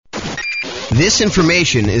This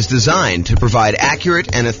information is designed to provide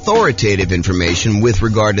accurate and authoritative information with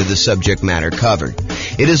regard to the subject matter covered.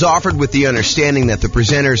 It is offered with the understanding that the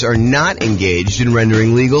presenters are not engaged in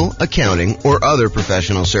rendering legal, accounting, or other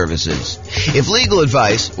professional services. If legal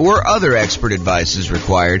advice or other expert advice is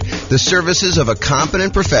required, the services of a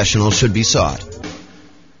competent professional should be sought.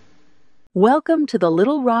 Welcome to the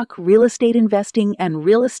Little Rock Real Estate Investing and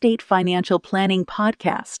Real Estate Financial Planning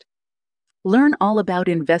Podcast. Learn all about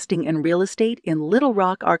investing in real estate in Little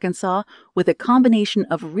Rock, Arkansas, with a combination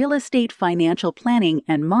of real estate financial planning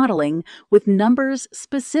and modeling with numbers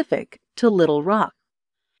specific to Little Rock.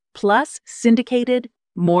 Plus, syndicated,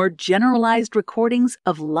 more generalized recordings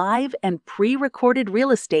of live and pre-recorded real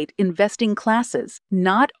estate investing classes,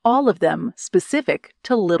 not all of them specific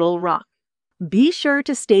to Little Rock. Be sure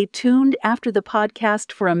to stay tuned after the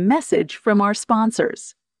podcast for a message from our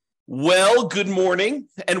sponsors. Well, good morning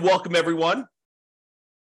and welcome, everyone.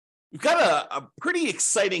 We've got a pretty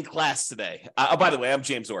exciting class today. By the way, I'm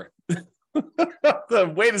James Orr.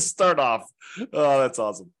 The way to start off. Oh, that's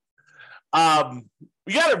awesome.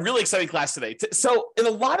 We got a really exciting class today. So in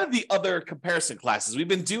a lot of the other comparison classes, we've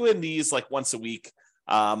been doing these like once a week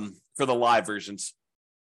for the live versions.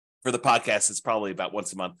 For the podcast, it's probably about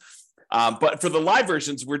once a month. But for the live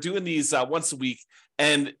versions, we're doing these once a week.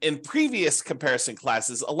 And in previous comparison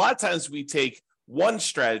classes, a lot of times we take one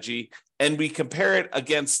strategy and we compare it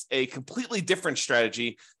against a completely different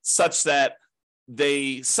strategy such that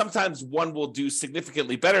sometimes one will do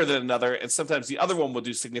significantly better than another, and sometimes the other one will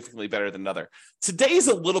do significantly better than another. Today is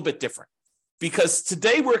a little bit different because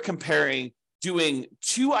today we're comparing doing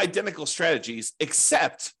two identical strategies,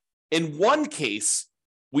 except in one case,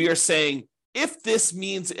 we are saying, if this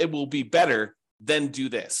means it will be better, then do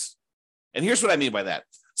this. And here's what I mean by that.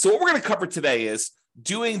 So what we're going to cover today is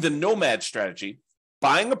doing the nomad strategy,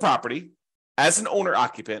 buying a property as an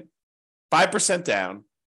owner-occupant, 5% down,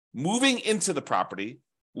 moving into the property,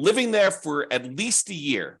 living there for at least a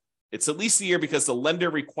year. It's at least a year because the lender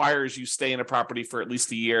requires you stay in a property for at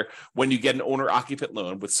least a year when you get an owner-occupant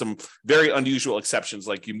loan, with some very unusual exceptions,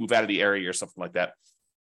 like you move out of the area or something like that.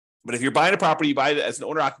 But if you're buying a property, you buy it as an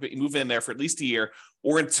owner-occupant, you move in there for at least a year,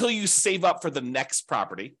 or until you save up for the next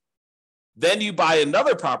property. Then you buy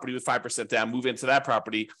another property with 5% down, move into that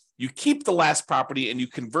property. You keep the last property and you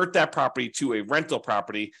convert that property to a rental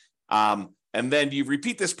property. And then you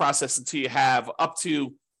repeat this process until you have up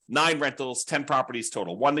to 9 rentals, 10 properties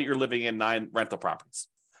total, one that you're living in, 9 rental properties.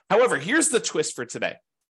 However, here's the twist for today.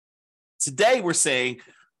 Today, we're saying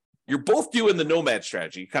you're both doing the nomad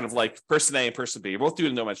strategy, kind of like person A and person B. You're both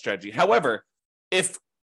doing the nomad strategy. However, if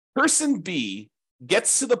person B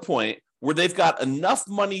gets to the point where they've got enough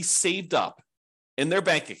money saved up in their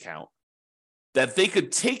bank account that they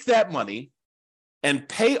could take that money and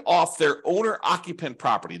pay off their owner-occupant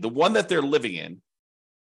property, the one that they're living in,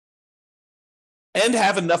 and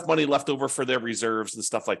have enough money left over for their reserves and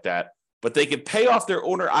stuff like that, but they could pay off their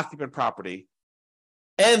owner-occupant property.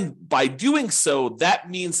 And by doing so,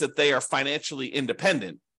 that means that they are financially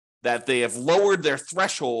independent, that they have lowered their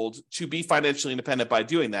threshold to be financially independent by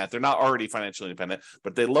doing that. They're not already financially independent,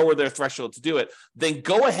 but they lower their threshold to do it. Then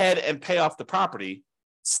go ahead and pay off the property,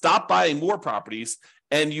 stop buying more properties,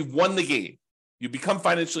 and you've won the game. You become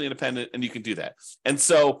financially independent and you can do that. And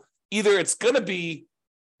so either it's going to be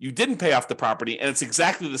you didn't pay off the property and it's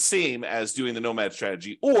exactly the same as doing the nomad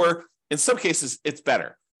strategy, or in some cases, it's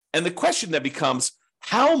better. And the question then becomes,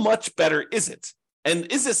 how much better is it?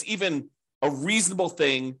 And is this even a reasonable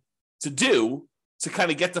thing to do to kind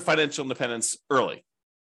of get to financial independence early?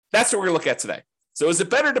 That's what we're going to look at today. So is it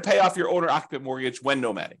better to pay off your owner-occupant mortgage when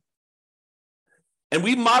nomading? And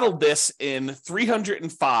we modeled this in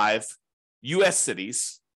 305 U.S.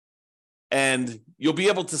 cities, and you'll be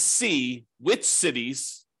able to see which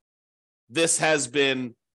cities this has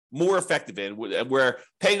been more effective in, where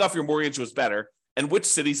paying off your mortgage was better, and which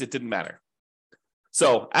cities it didn't matter.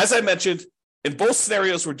 So, as I mentioned, in both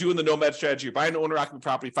scenarios, we're doing the nomad strategy. You're buying an owner-occupant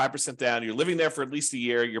property, 5% down. You're living there for at least a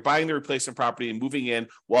year. You're buying the replacement property and moving in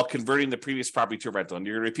while converting the previous property to a rental. And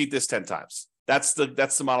you're going to repeat this 10 times. That's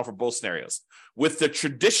the model for both scenarios. With the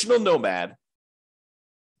traditional nomad,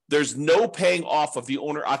 there's no paying off of the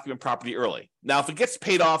owner-occupant property early. Now, if it gets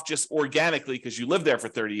paid off just organically because you live there for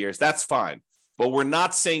 30 years, that's fine. But we're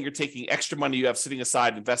not saying you're taking extra money you have sitting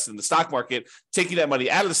aside, invested in the stock market, taking that money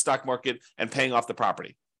out of the stock market and paying off the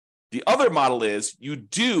property. The other model is you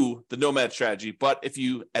do the nomad strategy, but if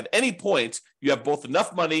you, at any point, you have both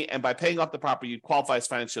enough money and by paying off the property, you qualify as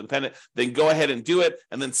financially independent, then go ahead and do it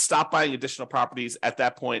and then stop buying additional properties at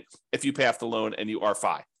that point if you pay off the loan and you are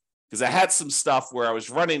fine. Because I had some stuff where I was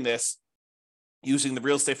running this using the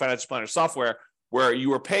real estate financial planner software where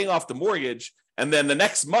you were paying off the mortgage, and then the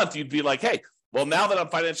next month you'd be like, hey, well, now that I'm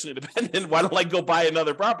financially independent, why don't I go buy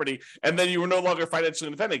another property? And then you were no longer financially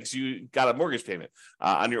independent because you got a mortgage payment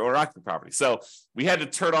on your owner-occupant property. So we had to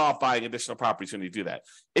turn off buying additional properties when you do that.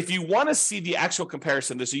 If you want to see the actual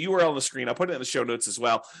comparison, there's a URL on the screen. I'll put it in the show notes as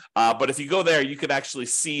well. But if you go there, you could actually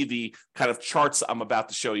see the kind of charts I'm about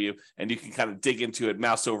to show you, and you can kind of dig into it,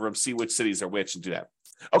 mouse over them, see which cities are which, and do that.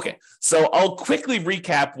 Okay, so I'll quickly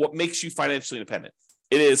recap what makes you financially independent.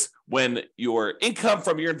 It is when your income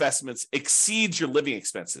from your investments exceeds your living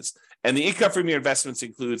expenses. And the income from your investments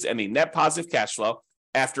includes any net positive cash flow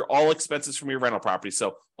after all expenses from your rental property.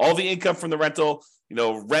 So all the income from the rental,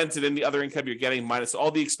 rent and any other income you're getting minus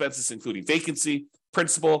all the expenses, including vacancy,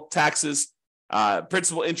 principal, taxes,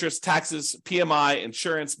 principal, interest, taxes, PMI,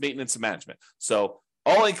 insurance, maintenance, and management. So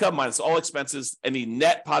all income minus all expenses, any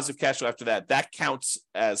net positive cash flow after that counts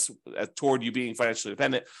as toward you being financially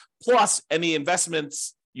independent, plus any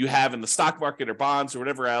investments you have in the stock market or bonds or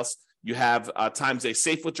whatever else you have times a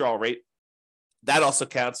safe withdrawal rate. That also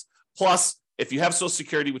counts. Plus, if you have Social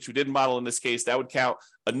Security, which we didn't model in this case, that would count.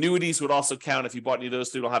 Annuities would also count if you bought any of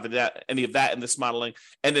those. We don't have any of that in this modeling,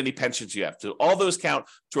 and any pensions you have. So all those count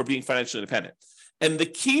toward being financially independent. And the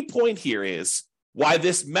key point here is why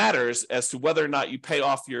this matters as to whether or not you pay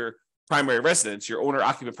off your primary residence, your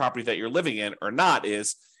owner-occupant property that you're living in or not,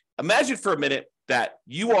 is imagine for a minute that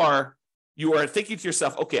you are thinking to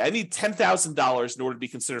yourself, okay, I need $10,000 in order to be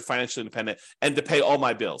considered financially independent and to pay all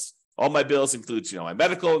my bills. All my bills includes, my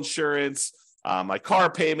medical insurance, my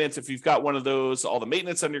car payments, if you've got one of those, all the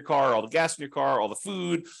maintenance on your car, all the gas in your car, all the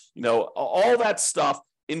food, all that stuff,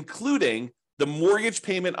 including the mortgage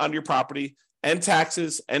payment on your property, and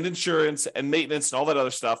taxes and insurance and maintenance and all that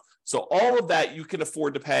other stuff. So all of that you can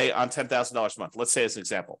afford to pay on $10,000 a month, let's say as an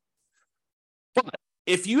example. But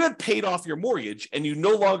if you had paid off your mortgage and you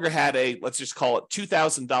no longer had let's just call it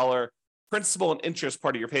 $2,000 principal and interest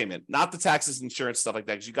part of your payment, not the taxes, insurance, stuff like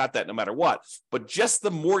that, because you got that no matter what, but just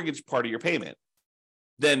the mortgage part of your payment,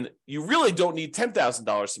 then you really don't need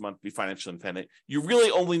 $10,000 a month to be financially independent. You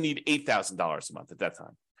really only need $8,000 a month at that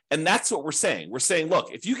time. And that's what we're saying. We're saying,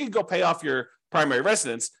 look, if you can go pay off your primary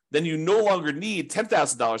residence, then you no longer need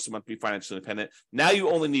 $10,000 a month to be financially independent. Now you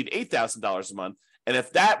only need $8,000 a month. And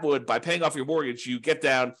if that would, by paying off your mortgage, you get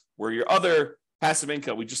down where your other passive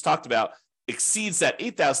income we just talked about exceeds that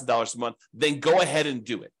 $8,000 a month, then go ahead and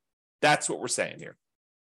do it. That's what we're saying here.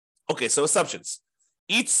 Okay, so assumptions.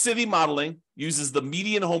 Each city modeling uses the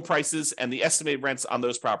median home prices and the estimated rents on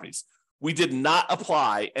those properties. We did not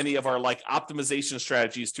apply any of our optimization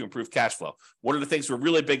strategies to improve cash flow. One of the things we're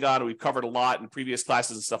really big on, and we've covered a lot in previous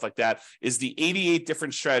classes and stuff like that, is the 88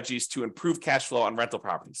 different strategies to improve cash flow on rental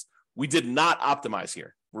properties. We did not optimize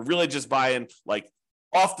here. We're really just buying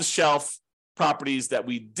off-the-shelf properties that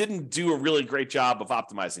we didn't do a really great job of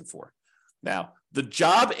optimizing for. Now, the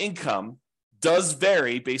job income does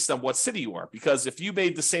vary based on what city you are, because if you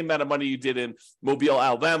made the same amount of money you did in Mobile,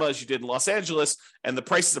 Alabama as you did in Los Angeles, and the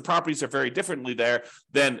prices of properties are very differently there,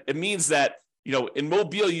 then it means that, in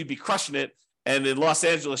Mobile, you'd be crushing it, and in Los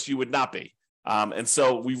Angeles, you would not be. And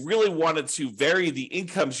so we really wanted to vary the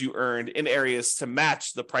incomes you earned in areas to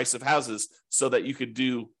match the price of houses so that you could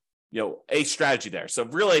do, a strategy there. So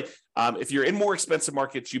really, if you're in more expensive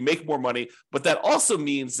markets, you make more money, but that also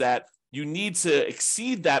means that you need to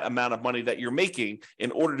exceed that amount of money that you're making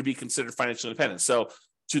in order to be considered financially independent. So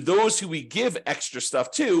to those who we give extra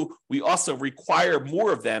stuff to, we also require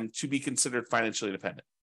more of them to be considered financially independent.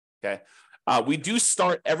 Okay. We do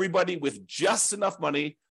start everybody with just enough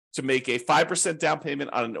money to make a 5% down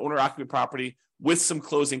payment on an owner-occupant property with some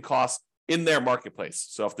closing costs in their marketplace.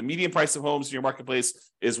 So if the median price of homes in your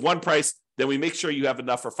marketplace is one price, then we make sure you have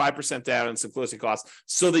enough for 5% down and some closing costs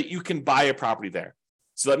so that you can buy a property there.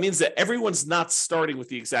 So that means that everyone's not starting with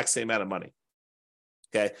the exact same amount of money.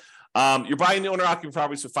 Okay. You're buying the owner-occupant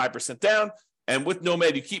properties with 5% down, and with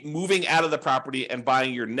Nomad, you keep moving out of the property and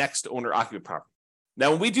buying your next owner-occupant property.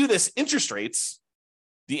 Now, when we do this, the interest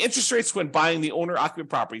rates when buying the owner-occupant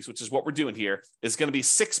properties, which is what we're doing here, is going to be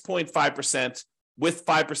 6.5% with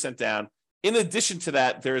 5% down. In addition to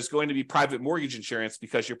that, there is going to be private mortgage insurance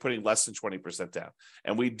because you're putting less than 20% down.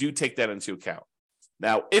 And we do take that into account.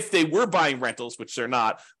 Now, if they were buying rentals, which they're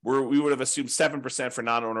not, we would have assumed 7% for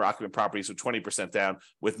non-owner occupant properties with 20% down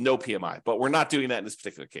with no PMI. But we're not doing that in this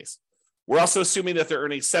particular case. We're also assuming that they're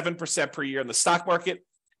earning 7% per year in the stock market.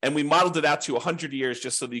 And we modeled it out to 100 years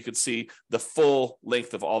just so that you could see the full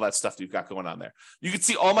length of all that stuff that you've got going on there. You can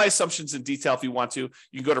see all my assumptions in detail if you want to.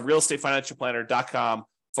 You can go to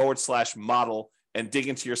realestatefinancialplanner.com/model and dig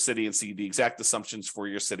into your city and see the exact assumptions for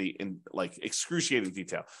your city in excruciating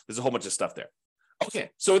detail. There's a whole bunch of stuff there. Okay,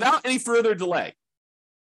 so without any further delay,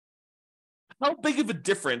 how big of a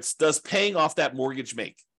difference does paying off that mortgage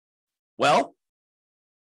make? Well,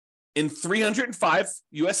 in 305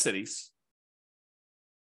 US cities,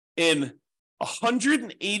 in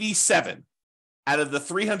 187 out of the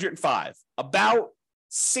 305, about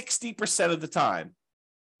 60% of the time,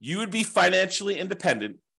 you would be financially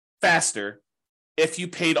independent faster if you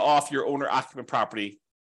paid off your owner-occupant property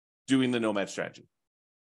doing the nomad strategy.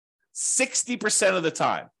 60% of the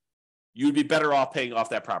time, you would be better off paying off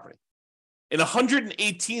that property. In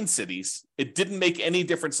 118 cities, it didn't make any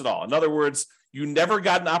difference at all. In other words, you never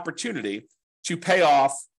got an opportunity to pay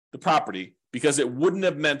off the property because it wouldn't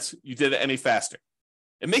have meant you did it any faster.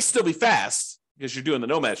 It may still be fast because you're doing the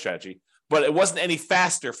nomad strategy, but it wasn't any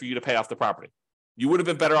faster for you to pay off the property. You would have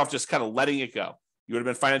been better off just kind of letting it go. You would have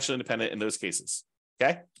been financially independent in those cases,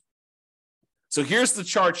 okay? So here's the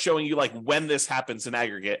chart showing you like when this happens in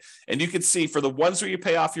aggregate. And you can see for the ones where you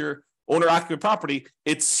pay off your owner-occupant property,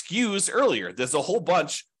 it skews earlier. There's a whole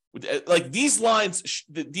bunch. Like these lines,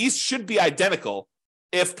 these should be identical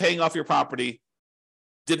if paying off your property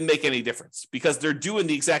didn't make any difference because they're doing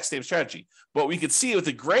the exact same strategy. But we could see with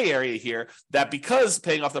the gray area here that because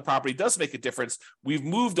paying off the property does make a difference, we've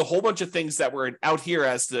moved a whole bunch of things that were out here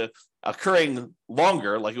as the occurring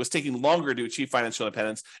longer, like it was taking longer to achieve financial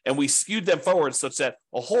independence, and we skewed them forward such that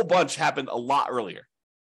a whole bunch happened a lot earlier,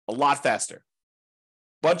 a lot faster.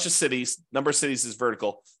 Bunch of cities, number of cities is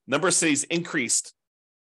vertical, number of cities increased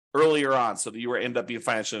earlier on so that you end up being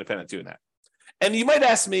financially independent doing that. And you might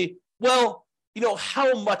ask me, well,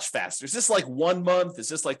 how much faster? Is this like 1 month? Is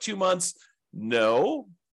this like 2 months? No.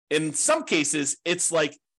 In some cases, it's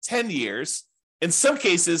like 10 years. In some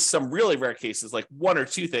cases, some really rare cases, like 1 or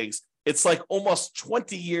 2 things, it's like almost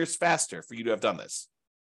 20 years faster for you to have done this,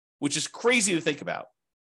 which is crazy to think about.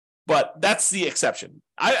 But that's the exception.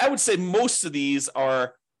 I would say most of these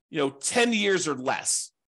are, 10 years or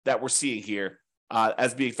less that we're seeing here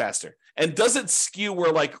as being faster. And does it skew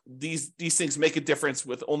where like these things make a difference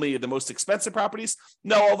with only the most expensive properties?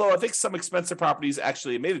 No, although I think some expensive properties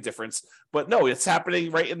actually made a difference. But no, it's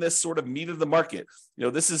happening right in this sort of meat of the market.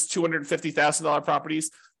 This is $250,000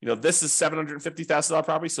 properties. This is $750,000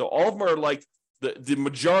 properties. So all of them are like the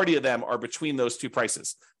majority of them are between those two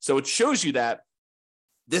prices. So it shows you that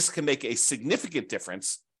this can make a significant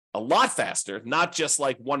difference a lot faster, not just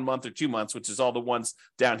like 1 month or 2 months, which is all the ones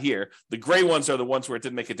down here. The gray ones are the ones where it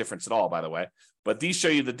didn't make a difference at all, by the way. But these show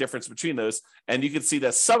you the difference between those. And you can see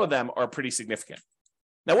that some of them are pretty significant.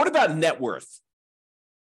 Now, what about net worth?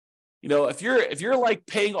 If you're like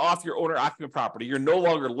paying off your owner-occupant property, you're no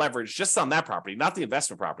longer leveraged just on that property, not the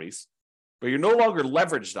investment properties, but you're no longer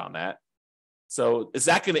leveraged on that. So is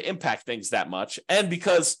that going to impact things that much? And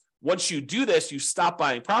because once you do this, you stop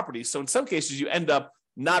buying properties. So in some cases, you end up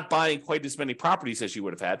not buying quite as many properties as you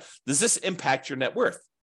would have had. Does this impact your net worth?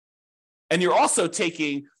 And you're also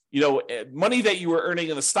taking, money that you were earning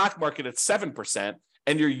in the stock market at 7%,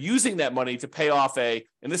 and you're using that money to pay off in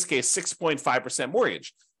this case, 6.5%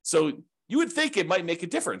 mortgage. So you would think it might make a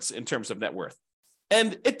difference in terms of net worth.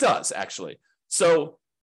 And it does, actually. So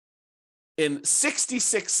in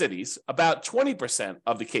 66 cities, about 20%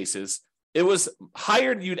 of the cases, it was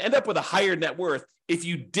higher. You'd end up with a higher net worth if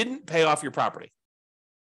you didn't pay off your property.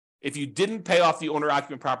 If you didn't pay off the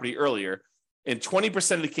owner-occupant property earlier, in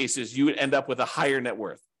 20% of the cases, you would end up with a higher net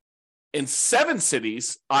worth. In 7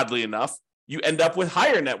 cities, oddly enough, you end up with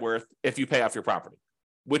higher net worth if you pay off your property,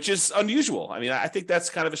 which is unusual. I mean, I think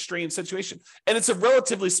that's kind of a strange situation. And it's a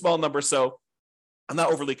relatively small number, so I'm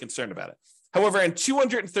not overly concerned about it. However, in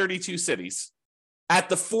 232 cities, at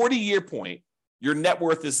the 40-year point, your net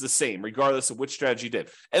worth is the same, regardless of which strategy you did.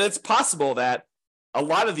 And it's possible that a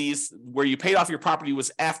lot of these where you paid off your property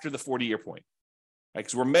was after the 40-year point, right?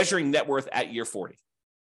 Because we're measuring net worth at year 40.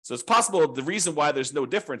 So it's possible the reason why there's no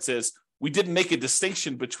difference is we didn't make a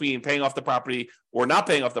distinction between paying off the property or not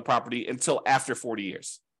paying off the property until after 40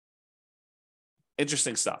 years.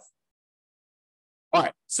 Interesting stuff. All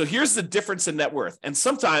right, so here's the difference in net worth. And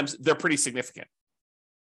sometimes they're pretty significant.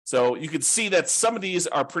 So you can see that some of these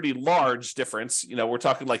are pretty large difference. We're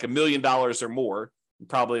talking like $1 million or more.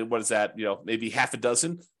 Probably, what is that? Maybe half a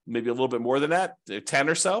dozen, maybe a little bit more than that, 10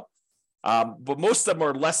 or so. But most of them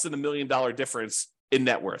are less than $1 million difference in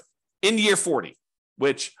net worth in year 40,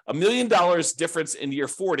 which $1 million difference in year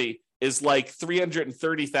 40 is like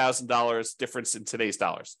 $330,000 difference in today's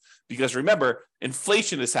dollars. Because remember,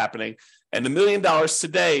 inflation is happening, and $1 million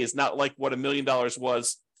today is not like what $1 million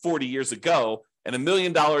was 40 years ago, and $1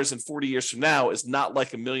 million in 40 years from now is not like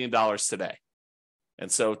 $1 million today.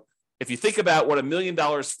 And so if you think about what $1 million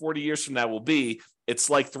 40 years from now will be, it's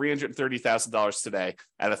like $330,000 today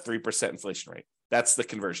at a 3% inflation rate. That's the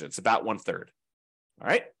conversion. It's about 1/3. All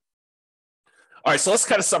right. All right, so let's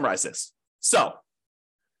kind of summarize this. So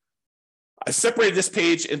I separated this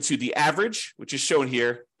page into the average, which is shown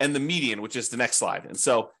here, and the median, which is the next slide. And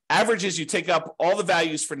so average is you take up all the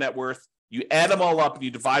values for net worth, you add them all up, and you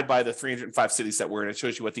divide by the 305 cities that we're in. It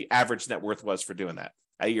shows you what the average net worth was for doing that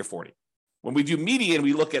at year 40. When we do median,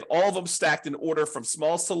 we look at all of them stacked in order from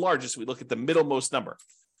smallest to largest. We look at the middlemost number.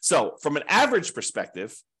 So from an average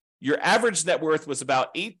perspective, your average net worth was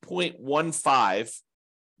about $8.15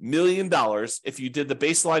 million if you did the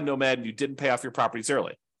baseline nomad and you didn't pay off your properties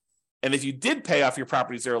early. And if you did pay off your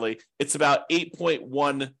properties early, it's about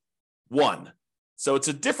 8.11. So it's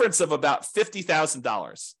a difference of about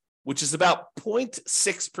 $50,000, which is about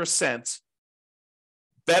 0.6%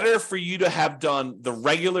 better for you to have done the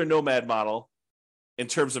regular nomad model in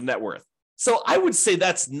terms of net worth. So I would say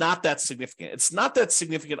that's not that significant. It's not that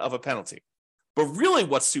significant of a penalty. But really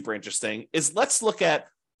what's super interesting is let's look at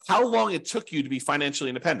how long it took you to be financially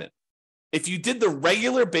independent. If you did the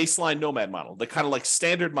regular baseline nomad model, the kind of like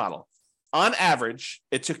standard model, on average,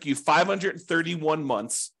 it took you 531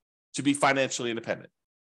 months to be financially independent.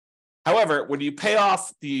 However, when you pay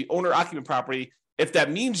off the owner-occupant property, if that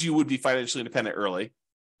means you would be financially independent early,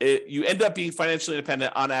 you end up being financially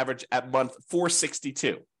independent on average at month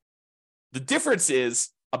 462. The difference is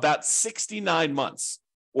about 69 months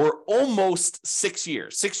or almost 6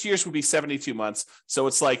 years. 6 years would be 72 months. So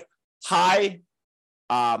it's like high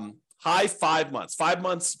 5 months,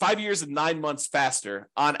 5 years and 9 months faster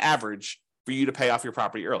on average for you to pay off your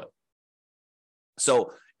property early.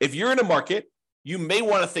 So if you're in a market, you may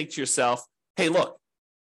want to think to yourself, hey, look,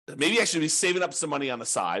 maybe I should be saving up some money on the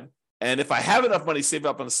side. And if I have enough money saved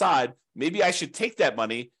up on the side, maybe I should take that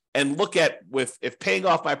money and look at if paying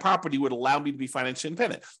off my property would allow me to be financially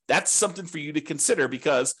independent. That's something for you to consider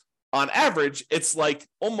because on average, it's like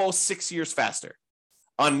almost 6 years faster.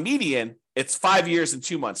 On median, it's 5 years and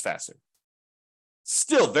 2 months faster.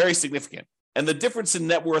 Still very significant. And the difference in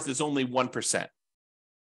net worth is only 1%.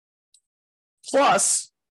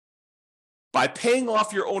 Plus, by paying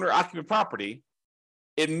off your owner-occupant property,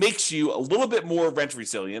 it makes you a little bit more rent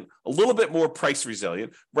resilient, a little bit more price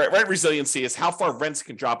resilient. Rent resiliency is how far rents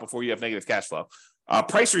can drop before you have negative cash flow.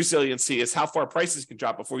 Price resiliency is how far prices can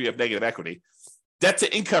drop before you have negative equity. Debt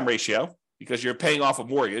to income ratio, because you're paying off a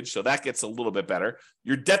mortgage, so that gets a little bit better.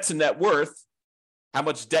 Your debt to net worth, how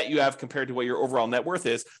much debt you have compared to what your overall net worth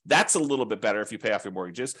is, that's a little bit better if you pay off your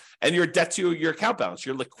mortgages. And your debt to your account balance,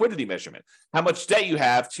 your liquidity measurement, how much debt you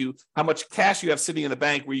have to how much cash you have sitting in the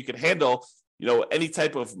bank where you can handle any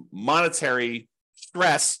type of monetary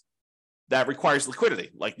stress that requires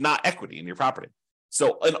liquidity, like not equity in your property.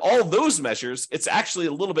 So in all those measures, it's actually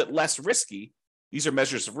a little bit less risky. These are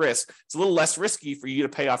measures of risk. It's a little less risky for you to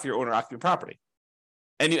pay off your owner-occupant property.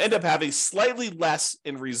 And you end up having slightly less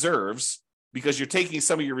in reserves because you're taking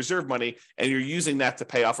some of your reserve money and you're using that to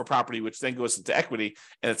pay off a property, which then goes into equity,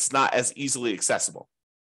 and it's not as easily accessible.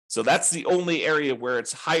 So that's the only area where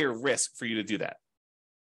it's higher risk for you to do that.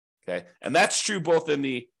 Okay, and that's true both in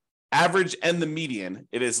the average and the median.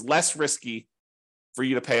 It is less risky for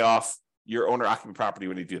you to pay off your owner-occupant property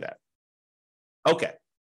when you do that. Okay,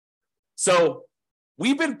 so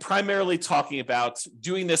we've been primarily talking about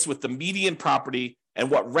doing this with the median property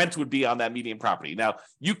and what rent would be on that median property. Now,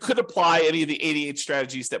 you could apply any of the 88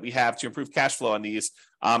 strategies that we have to improve cash flow on these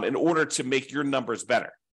in order to make your numbers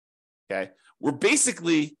better. Okay, we're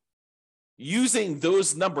basically using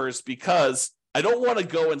those numbers because I don't want to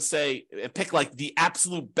go and say and pick like the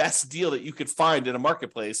absolute best deal that you could find in a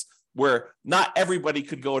marketplace where not everybody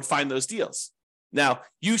could go and find those deals. Now,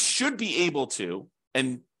 you should be able to,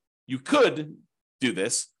 and you could do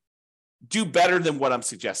this, do better than what I'm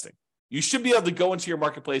suggesting. You should be able to go into your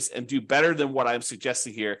marketplace and do better than what I'm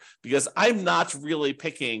suggesting here because I'm not really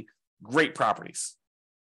picking great properties.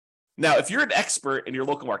 Now, if you're an expert in your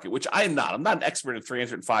local market, which I'm not an expert in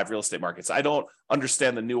 305 real estate markets. I don't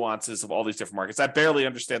understand the nuances of all these different markets. I barely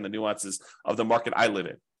understand the nuances of the market I live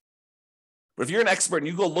in. But if you're an expert and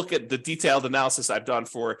you go look at the detailed analysis I've done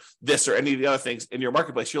for this or any of the other things in your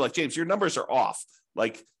marketplace, you're like, James, your numbers are off.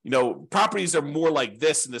 Like, properties are more like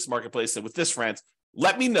this in this marketplace than with this rent.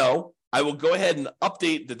 Let me know. I will go ahead and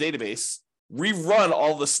update the database, rerun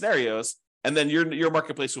all the scenarios, and then your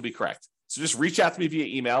marketplace will be correct. So just reach out to me via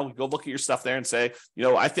email, go look at your stuff there and say,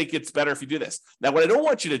 I think it's better if you do this. Now, what I don't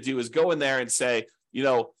want you to do is go in there and say,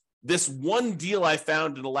 this one deal I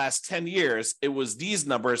found in the last 10 years, it was these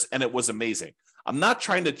numbers and it was amazing. I'm not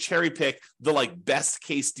trying to cherry pick the best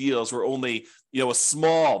case deals where only, a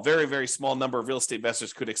small, very, very small number of real estate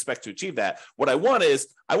investors could expect to achieve that. What I want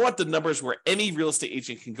the numbers where any real estate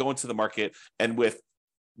agent can go into the market and with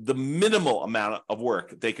the minimal amount of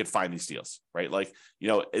work, they could find these deals, right?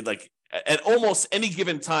 At almost any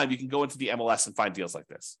given time, you can go into the MLS and find deals like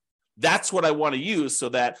this. That's what I want to use so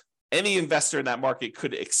that any investor in that market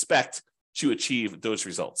could expect to achieve those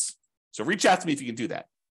results. So reach out to me if you can do that.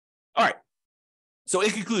 All right. So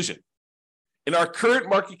in conclusion, in our current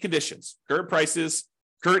market conditions, current prices,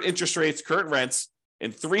 current interest rates, current rents,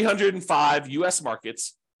 in 305 U.S.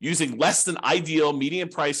 markets, using less than ideal median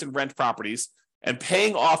price and rent properties, and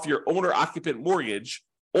paying off your owner-occupant mortgage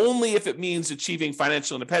only if it means achieving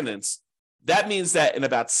financial independence, that means that in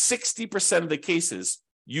about 60% of the cases,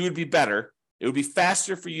 you would be better. It would be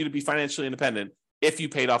faster for you to be financially independent if you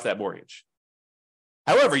paid off that mortgage.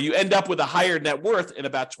 However, you end up with a higher net worth in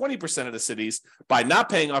about 20% of the cities by not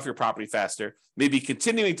paying off your property faster, maybe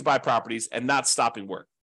continuing to buy properties and not stopping work.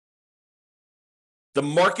 The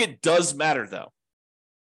market does matter, though.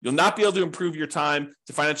 You'll not be able to improve your time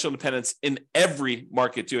to financial independence in every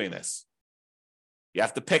market doing this. You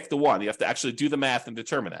have to pick the one. You have to actually do the math and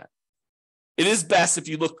determine that. It is best if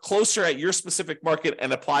you look closer at your specific market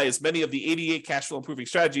and apply as many of the 88 cash flow improving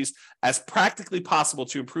strategies as practically possible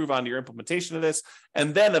to improve on your implementation of this,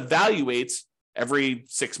 and then evaluate every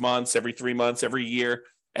 6 months, every 3 months, every year,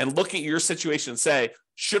 and look at your situation and say,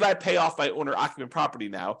 should I pay off my owner-occupant property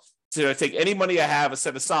now? Should I take any money I have and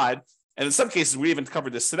set aside? And in some cases, we even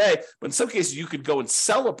covered this today, but in some cases, you could go and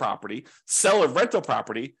sell a property, sell a rental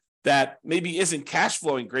property that maybe isn't cash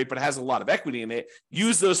flowing great, but has a lot of equity in it.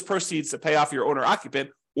 Use those proceeds to pay off your owner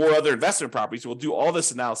occupant or other investment properties. We'll do all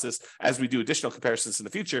this analysis as we do additional comparisons in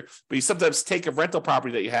the future. But you sometimes take a rental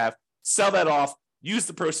property that you have, sell that off, use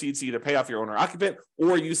the proceeds to either pay off your owner occupant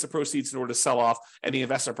or use the proceeds in order to sell off any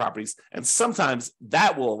investment properties. And sometimes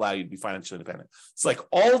that will allow you to be financially independent. It's like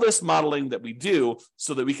all this modeling that we do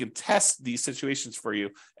so that we can test these situations for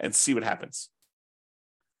you and see what happens.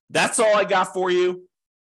 That's all I got for you.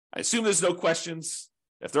 I assume there's no questions.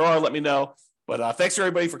 If there are, let me know. But thanks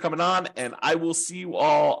everybody for coming on, and I will see you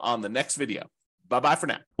all on the next video. Bye-bye for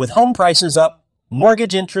now. With home prices up,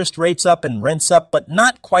 mortgage interest rates up, and rents up, but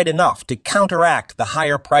not quite enough to counteract the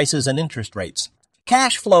higher prices and interest rates.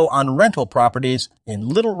 Cash flow on rental properties in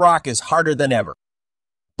Little Rock is harder than ever.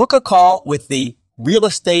 Book a call with the Real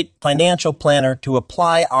Estate Financial Planner to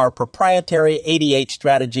apply our proprietary 88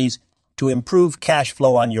 strategies to improve cash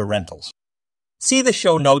flow on your rentals. See the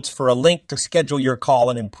show notes for a link to schedule your call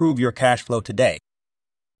and improve your cash flow today.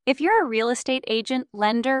 If you're a real estate agent,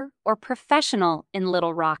 lender, or professional in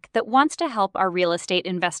Little Rock that wants to help our real estate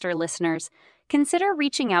investor listeners, consider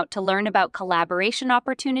reaching out to learn about collaboration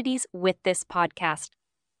opportunities with this podcast.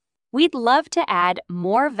 We'd love to add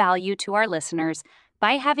more value to our listeners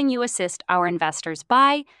by having you assist our investors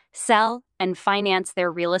buy, sell, and finance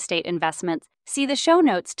their real estate investments. See the show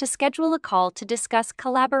notes to schedule a call to discuss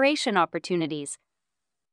collaboration opportunities.